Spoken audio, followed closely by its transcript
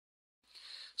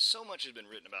So much has been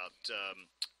written about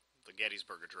the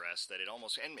Gettysburg Address that it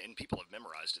almost, and people have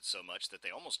memorized it so much that they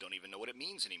almost don't even know what it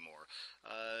means anymore.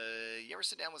 You ever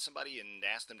sit down with somebody and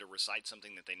ask them to recite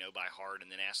something that they know by heart and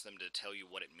then ask them to tell you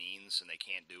what it means and they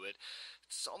can't do it?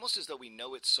 It's almost as though we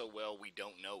know it so well we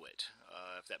don't know it,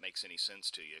 if that makes any sense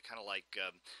to you. Kind of like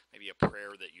maybe a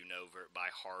prayer that you know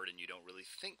by heart and you don't really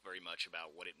think very much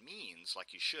about what it means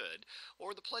like you should,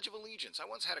 or the Pledge of Allegiance. I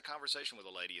once had a conversation with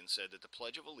a lady and said that the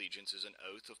Pledge of Allegiance is an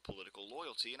oath of political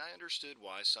loyalty, and I understood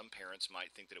why some parents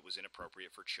might think that it was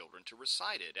inappropriate for children to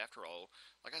recite it. After all,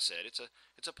 like I said, it's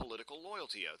a political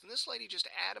loyalty oath. And this lady just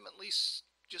adamantly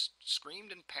just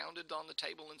screamed and pounded on the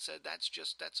table and said that's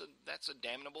a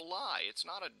damnable lie. It's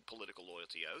not a political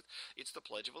loyalty oath. It's the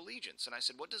Pledge of Allegiance. And I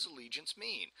said, what does allegiance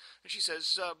mean? And she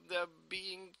says,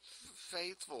 being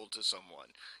faithful to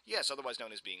someone. Yes, otherwise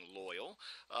known as being loyal.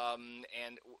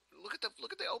 And look at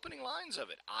the opening lines of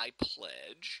it. I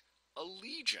pledge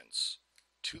allegiance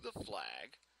to the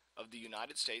flag of the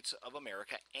United States of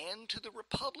America and to the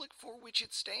republic for which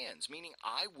it stands, meaning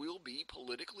I will be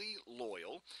politically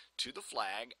loyal to the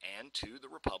flag and to the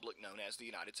republic known as the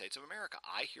United States of America.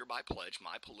 I hereby pledge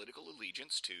my political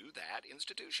allegiance to that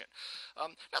institution.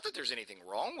 Not that there's anything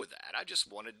wrong with that. I just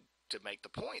wanted to make the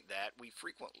point that we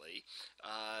frequently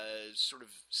sort of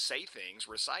say things,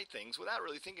 recite things without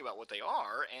really thinking about what they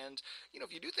are. And,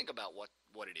 if you do think about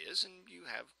what it is and you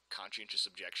have conscientious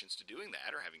objections to doing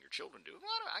that or having your children do it,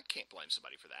 well, I can't blame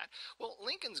somebody for that. Well,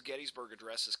 Lincoln's Gettysburg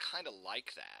Address is kind of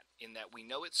like that in that we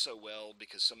know it so well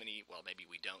because so many, well, maybe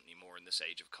we don't anymore in this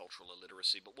age of cultural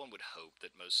illiteracy, but one would hope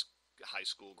that most high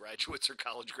school graduates or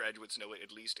college graduates know it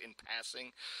at least in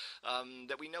passing,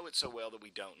 that we know it so well that we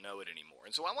don't know it anymore.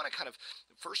 And so I want to kind of,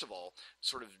 first of all,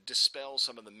 sort of dispel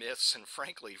some of the myths and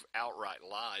frankly outright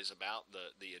lies about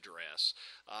the address.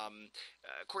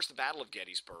 Of course, the Battle of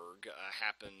Gettysburg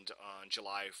happened on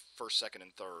July 1st, 2nd,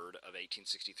 and 3rd of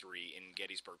 1863 in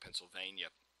Gettysburg, Pennsylvania.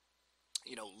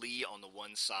 Lee on the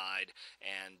one side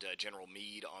and General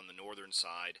Meade on the northern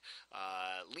side.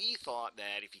 Lee thought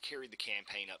that if he carried the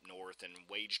campaign up north and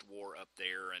waged war up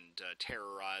there and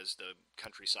terrorized the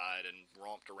countryside and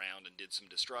romped around and did some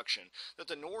destruction, that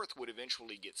the North would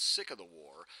eventually get sick of the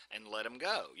war and let him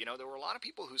go. There were a lot of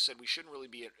people who said we shouldn't really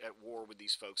be at war with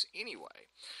these folks anyway.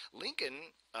 Lincoln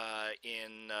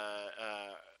in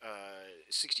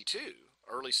 62,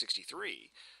 early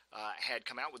 63, had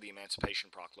come out with the Emancipation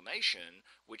Proclamation,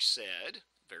 which said,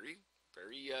 very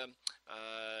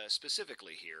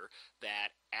specifically here, that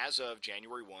as of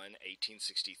January 1,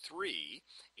 1863,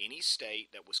 any state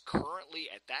that was currently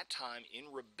at that time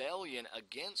in rebellion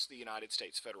against the United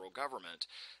States federal government,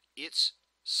 its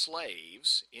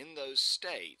slaves in those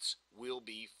states will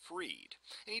be freed.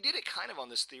 And he did it kind of on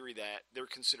this theory that they're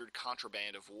considered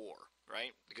contraband of war,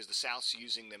 right? Because the South's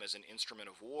using them as an instrument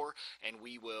of war, and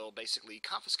we will basically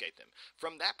confiscate them.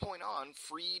 From that point on,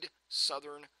 freed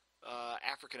Southern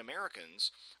African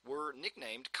Americans were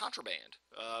nicknamed contraband.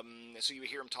 So you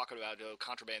hear them talking about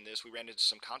contraband this, we ran into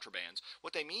some contrabands.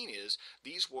 What they mean is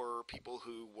these were people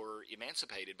who were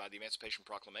emancipated by the Emancipation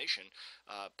Proclamation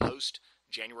post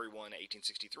January 1,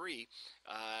 1863,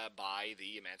 by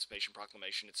the Emancipation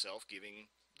Proclamation itself giving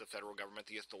the federal government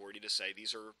the authority to say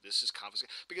this is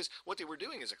confiscated. Because what they were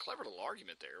doing is a clever little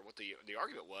argument there. What the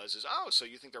argument was is, oh, so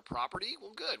you think they're property?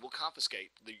 Well, good. We'll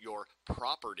confiscate your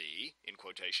property, in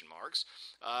quotation marks,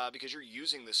 because you're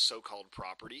using this so-called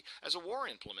property as a war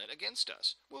implement against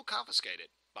us. We'll confiscate it.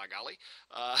 By golly,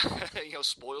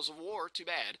 spoils of war, too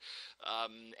bad.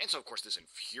 And so, of course, this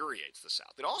infuriates the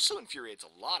South. It also infuriates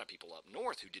a lot of people up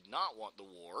north who did not want the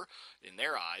war, in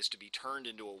their eyes, to be turned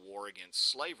into a war against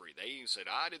slavery. They said,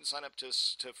 I didn't sign up to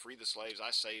free the slaves.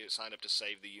 I signed up to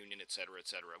save the Union, etc.,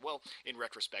 etc. Well, in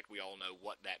retrospect, we all know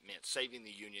what that meant. Saving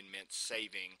the Union meant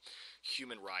saving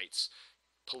human rights,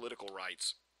 political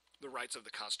rights, the rights of the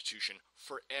Constitution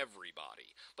for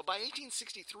everybody. But by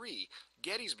 1863,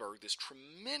 Gettysburg, this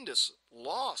tremendous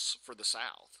loss for the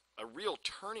South, a real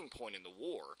turning point in the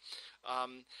war,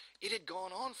 it had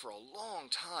gone on for a long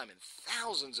time and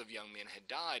thousands of young men had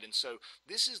died. And so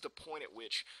this is the point at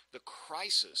which the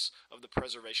crisis of the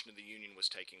preservation of the Union was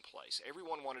taking place.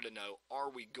 Everyone wanted to know,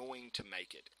 are we going to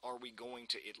make it?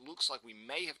 It looks like we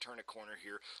may have turned a corner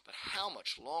here, but how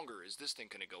much longer is this thing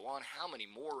going to go on? How many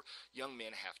more young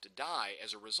men have to die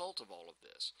as a result of all of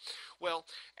this? Well,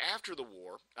 after the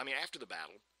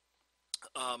battle,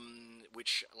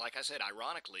 which, like I said,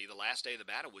 ironically, the last day of the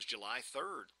battle was July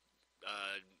 3rd,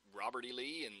 Robert E.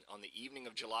 Lee, on the evening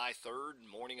of July 3rd,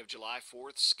 morning of July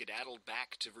 4th, skedaddled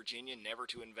back to Virginia, never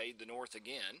to invade the North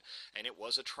again, and it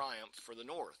was a triumph for the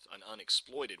North, an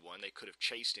unexploited one. They could have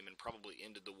chased him and probably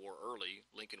ended the war early.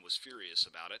 Lincoln was furious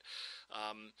about it.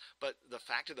 But the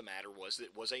fact of the matter was that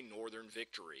it was a Northern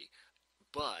victory,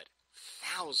 but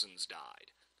thousands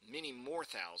died. Many more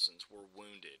thousands were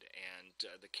wounded, and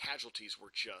the casualties were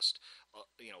just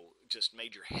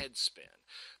made your head spin.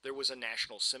 There was a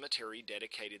national cemetery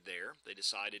dedicated there. They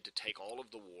decided to take all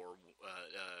of the war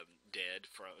dead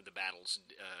from the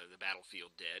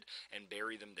battlefield dead, and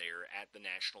bury them there at the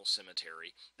national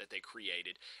cemetery that they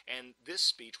created. And this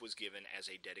speech was given as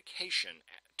a dedication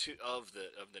of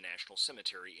the national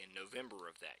cemetery in November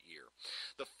of that year.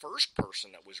 The first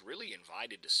person that was really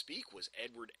invited to speak was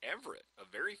Edward Everett, a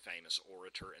very famous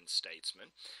orator and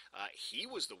statesman. He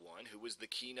was the one who was the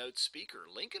keynote speaker.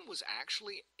 Lincoln was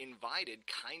actually invited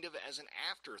kind of as an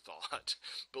afterthought,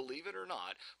 believe it or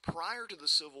not. Prior to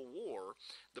the Civil War,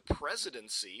 the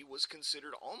presidency was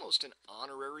considered almost an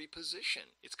honorary position.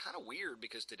 It's kind of weird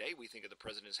because today we think of the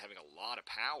president as having a lot of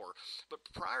power, but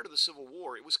prior to the Civil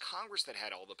War, it was Congress that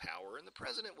had all the power, and the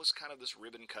president was kind of this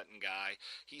ribbon-cutting guy.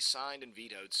 He signed and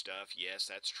vetoed stuff, yes,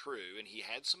 that's true, and he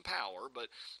had some power, but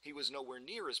he was nowhere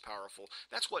near as powerful.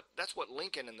 That's what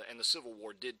Lincoln and the Civil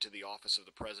War did to the office of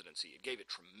the presidency. It gave it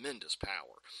tremendous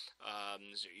power.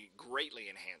 It greatly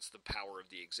enhanced the power of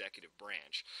the executive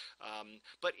branch.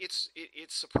 But it's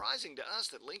surprising to us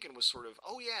that Lincoln was sort of,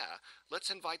 oh yeah, let's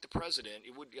invite the president.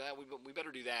 We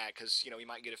better do that because he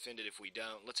might get offended if we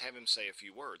don't. Let's have him say a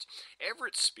few words.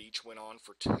 Everett's speech went on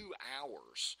for 2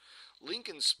 hours.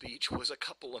 Lincoln's speech was a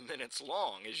couple of minutes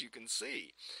long, as you can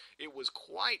see. It was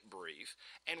quite brief,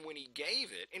 and when he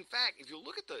gave it, in fact, if you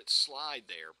look at the slide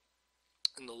there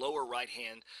in the lower right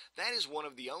hand, that's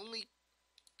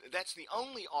the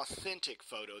only authentic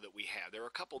photo that we have. There are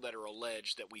a couple that are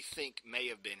alleged that we think may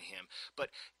have been him, but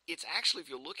it's actually, if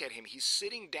you look at him, he's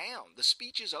sitting down. The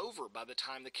speech is over by the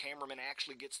time the cameraman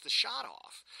actually gets the shot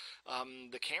off.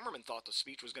 The cameraman thought the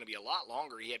speech was going to be a lot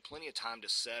longer. He had plenty of time to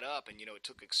set up, and it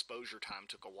took exposure time,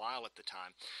 took a while at the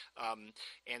time.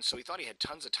 And so he thought he had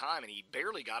tons of time, and he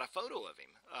barely got a photo of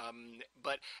him.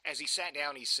 But as he sat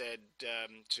down, he said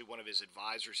to one of his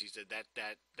advisors, he said,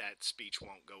 that speech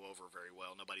won't go over very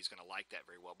well. Nobody's going to like that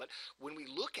very well. But when we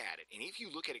look at it, and if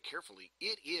you look at it carefully,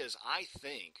 it is, I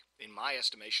think, in my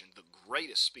estimation, the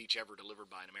greatest speech ever delivered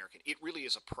by an American. It really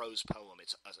is a prose poem.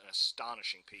 It's an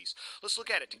astonishing piece. Let's look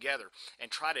at it together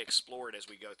and try to explore it as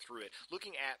we go through it,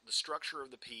 looking at the structure of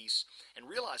the piece and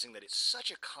realizing that it's such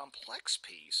a complex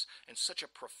piece and such a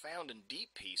profound and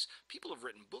deep piece. People have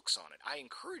written books on it. I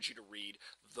encourage you to read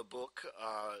the book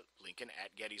Lincoln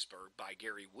at Gettysburg by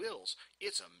Gary Wills.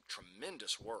 It's a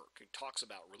tremendous work. It talks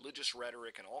about religious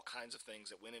rhetoric and all kinds of things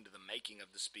that went into the making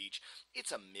of the speech.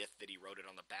 It's a myth that he wrote it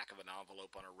on the back of an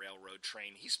envelope on a railroad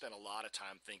train. He spent a lot of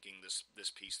time thinking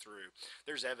this piece through.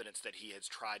 There's evidence that he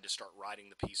has tried to start writing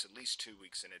the piece at least 2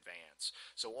 weeks in advance.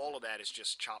 So all of that is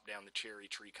just chopped down the cherry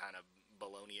tree kind of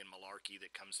baloney and malarkey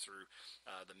that comes through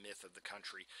the myth of the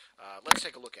country. Let's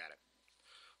take a look at it.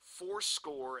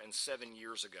 87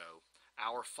 years ago,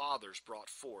 our fathers brought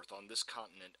forth on this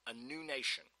continent a new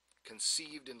nation,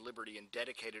 conceived in liberty and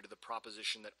dedicated to the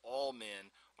proposition that all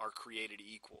men are created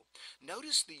equal.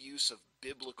 Notice the use of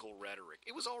biblical rhetoric.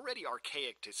 It was already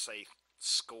archaic to say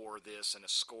score this and a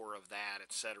score of that,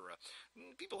 etc.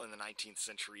 People in the 19th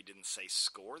century didn't say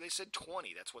score. They said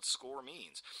 20. That's what score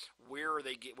means. Where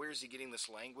is he getting this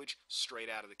language? Straight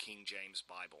out of the King James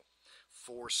Bible.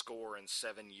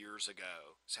 87 years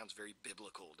ago. Sounds very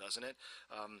biblical, doesn't it?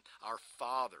 Our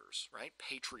fathers, right?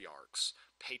 Patriarchs.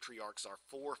 Patriarchs are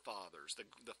forefathers,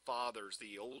 the fathers,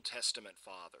 the Old Testament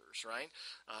fathers, right?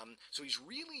 So he's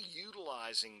really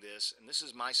utilizing this, and this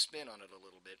is my spin on it a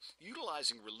little bit,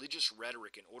 utilizing religious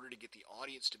rhetoric in order to get the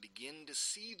audience to begin to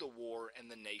see the war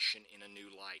and the nation in a new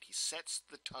light. He sets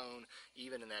the tone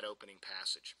even in that opening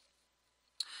passage.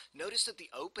 Notice that the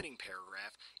opening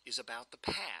paragraph is about the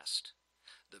past.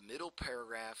 The middle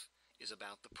paragraph is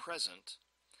about the present.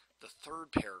 The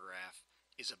third paragraph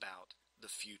is about the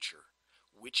future.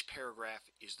 Which paragraph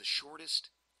is the shortest?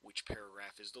 Which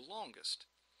paragraph is the longest?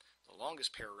 The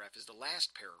longest paragraph is the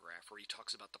last paragraph where he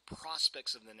talks about the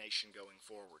prospects of the nation going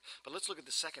forward. But let's look at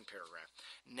the second paragraph.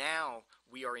 Now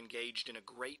we are engaged in a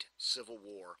great civil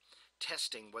war,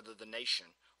 testing whether the nation,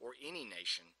 or any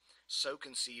nation, so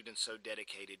conceived and so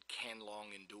dedicated, can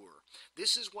long endure.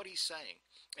 This is what he's saying.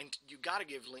 And you've got to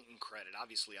give Lincoln credit.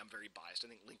 Obviously, I'm very biased. I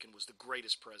think Lincoln was the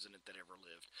greatest president that ever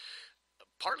lived.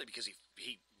 Partly because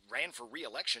he ran for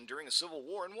re-election during the Civil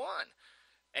War and won.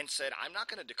 and said, I'm not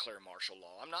going to declare martial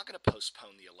law. I'm not going to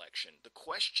postpone the election. The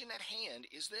question at hand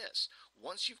is this.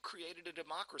 Once you've created a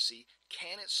democracy,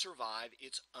 can it survive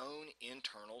its own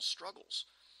internal struggles?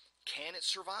 Can it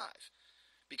survive?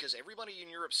 Because everybody in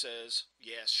Europe says,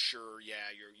 yes, sure,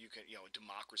 yeah, you can,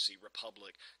 democracy,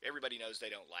 republic. Everybody knows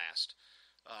they don't last.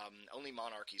 Only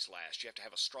monarchies last. You have to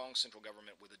have a strong central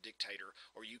government with a dictator,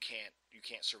 or you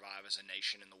can't survive as a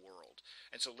nation in the world.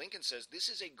 And so Lincoln says this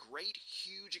is a great,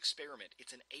 huge experiment.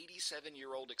 It's an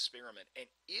 87-year-old experiment, and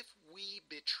if we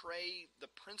betray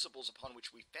the principles upon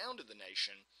which we founded the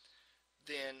nation,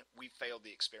 then we failed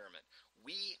the experiment.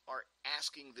 We are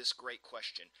asking this great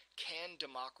question: can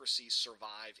democracy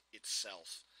survive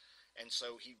itself? And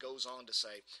so he goes on to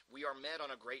say, we are met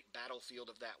on a great battlefield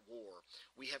of that war.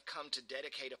 We have come to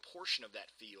dedicate a portion of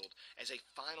that field as a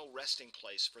final resting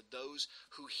place for those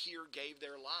who here gave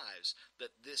their lives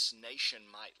that this nation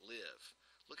might live.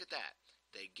 Look at that.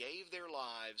 They gave their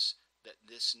lives that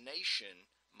this nation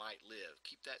might live.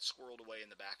 Keep that squirreled away in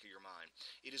the back of your mind.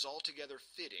 It is altogether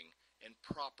fitting and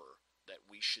proper that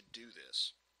we should do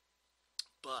this.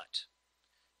 But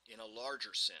in a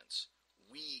larger sense,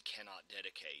 we cannot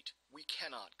dedicate, we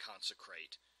cannot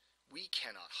consecrate, we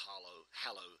cannot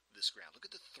hallow this ground. Look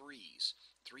at the threes,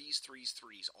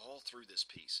 all through this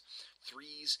piece.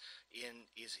 Threes in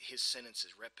his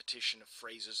sentences, repetition of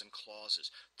phrases and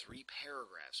clauses. 3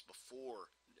 paragraphs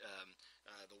before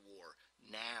the war,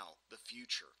 now, the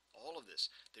future, all of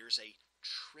this. There's a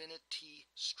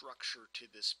trinity structure to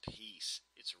this piece.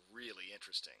 It's really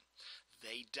interesting.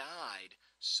 They died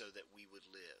so that we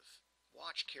would live.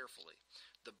 Watch carefully.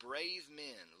 The brave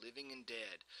men, living and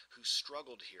dead, who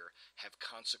struggled here have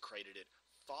consecrated it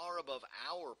far above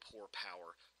our poor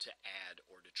power to add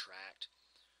or detract.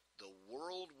 The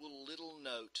world will little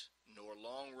note nor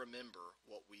long remember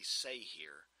what we say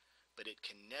here, but it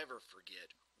can never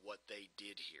forget what they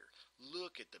did here.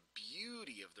 Look at the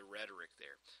beauty of the rhetoric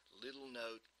there. Little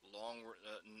note,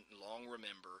 long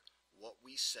remember what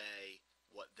we say,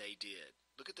 what they did.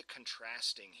 Look at the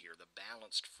contrasting here, the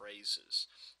balanced phrases.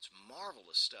 It's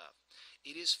marvelous stuff.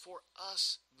 It is for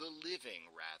us, the living,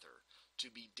 rather,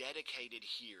 to be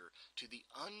dedicated here to the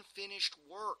unfinished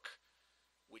work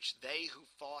which they who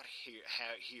fought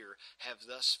here have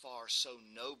thus far so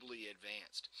nobly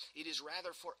advanced. It is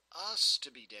rather for us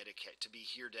to be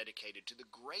here dedicated to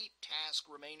the great task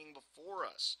remaining before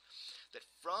us, that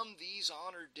from these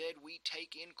honored dead we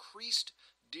take increased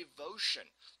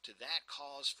devotion to that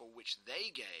cause for which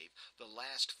they gave the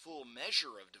last full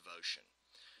measure of devotion,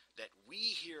 that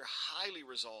we here highly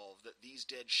resolve that these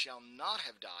dead shall not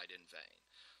have died in vain,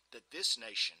 that this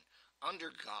nation,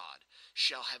 under God,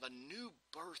 shall have a new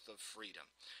birth of freedom,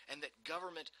 and that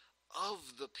government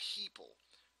of the people,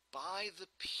 by the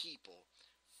people,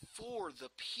 for the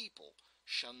people,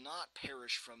 shall not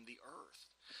perish from the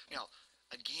earth. Now,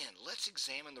 again, let's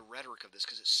examine the rhetoric of this,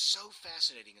 because it's so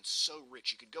fascinating and so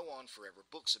rich. You could go on forever.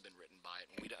 Books have been written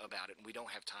about it, and we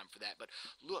don't have time for that. But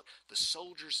look, the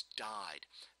soldiers died.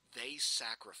 They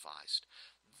sacrificed.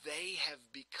 They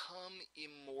have become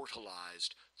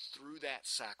immortalized through that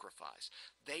sacrifice.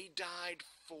 They died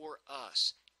for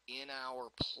us in our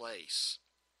place.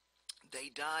 They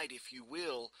died, if you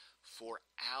will, for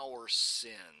our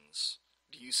sins.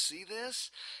 Do you see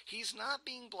this? He's not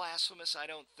being blasphemous, I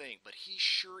don't think, but he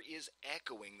sure is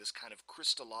echoing this kind of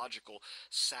Christological,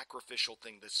 sacrificial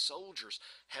thing. The soldiers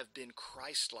have been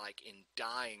Christ-like in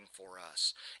dying for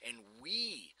us, and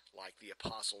we, like the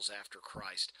apostles after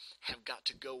Christ, have got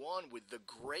to go on with the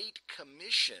great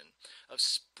commission of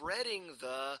spreading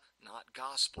the, not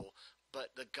gospel,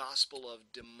 but the gospel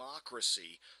of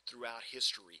democracy throughout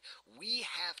history. We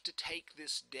have to take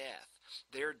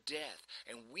their death,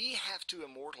 and we have to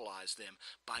immortalize them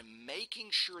by making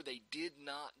sure they did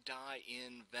not die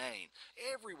in vain.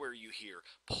 Everywhere you hear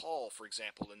Paul, for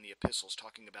example, in the epistles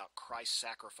talking about Christ's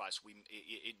sacrifice,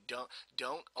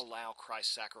 don't allow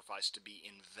Christ's sacrifice to be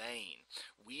in vain.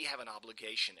 We have an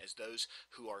obligation as those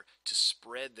who are to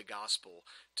spread the gospel,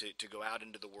 to go out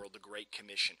into the world, the Great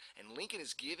Commission. And Lincoln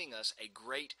is giving us a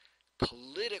great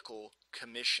political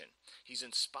commission. He's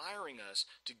inspiring us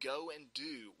to go and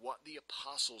do what the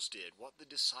apostles did, what the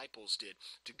disciples did,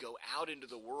 to go out into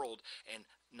the world and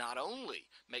not only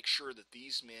make sure that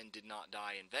these men did not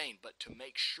die in vain, but to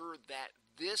make sure that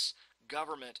this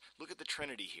government, look at the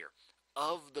Trinity here,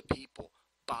 of the people,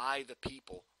 by the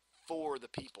people, for the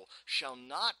people, shall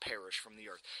not perish from the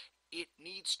earth. It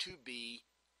needs to be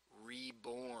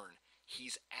reborn.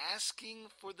 He's asking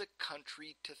for the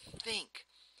country to think.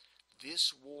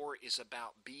 This war is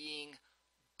about being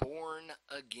born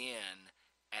again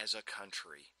as a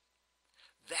country.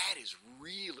 That is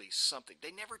really something.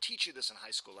 They never teach you this in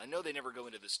high school. I know they never go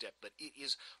into this depth, but it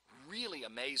is really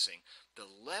amazing the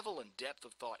level and depth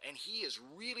of thought. And he is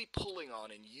really pulling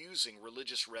on and using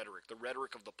religious rhetoric, the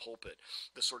rhetoric of the pulpit,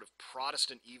 the sort of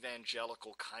Protestant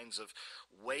evangelical kinds of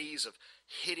ways of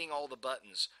hitting all the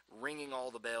buttons, ringing all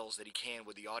the bells that he can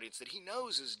with the audience that he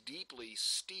knows is deeply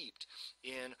steeped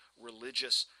in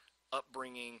religious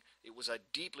upbringing. It was a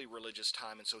deeply religious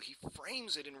time, and so he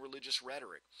frames it in religious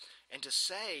rhetoric. And to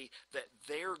say that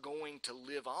they're going to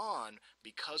live on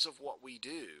because of what we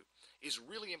do is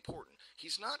really important.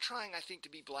 He's not trying, I think, to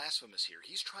be blasphemous here.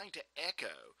 He's trying to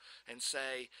echo and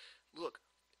say, look,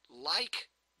 like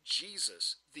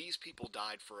Jesus, these people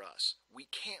died for us. We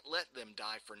can't let them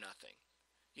die for nothing.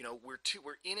 You know, we're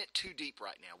in it too deep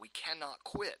right now. We cannot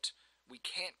quit. We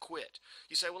can't quit.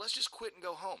 You say, well, let's just quit and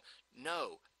go home.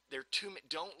 No,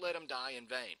 don't let them die in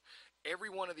vain. Every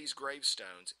one of these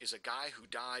gravestones is a guy who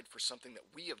died for something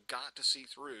that we have got to see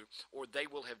through, or they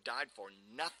will have died for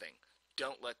nothing.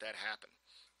 Don't let that happen.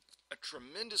 A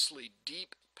tremendously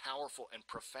deep, powerful, and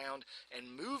profound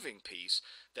and moving piece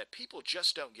that people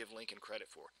just don't give Lincoln credit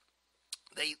for.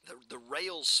 The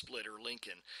rail splitter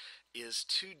Lincoln is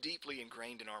too deeply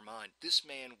ingrained in our mind. This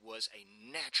man was a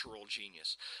natural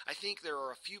genius. I think there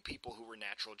are a few people who were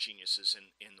natural geniuses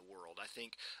in the world. I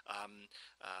think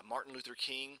Martin Luther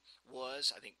King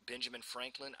was. I think Benjamin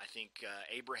Franklin. I think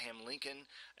Abraham Lincoln.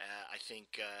 I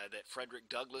think that Frederick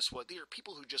Douglass was. These are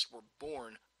people who just were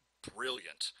born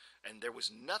brilliant, and there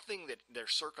was nothing that their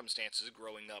circumstances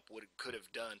growing up could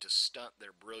have done to stunt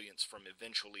their brilliance from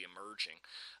eventually emerging.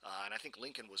 And I think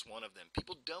Lincoln was one of them.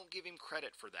 People don't give him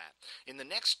credit for that. In the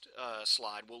next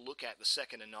slide, we'll look at the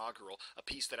second inaugural, a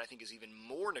piece that I think is even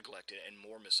more neglected and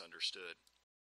more misunderstood.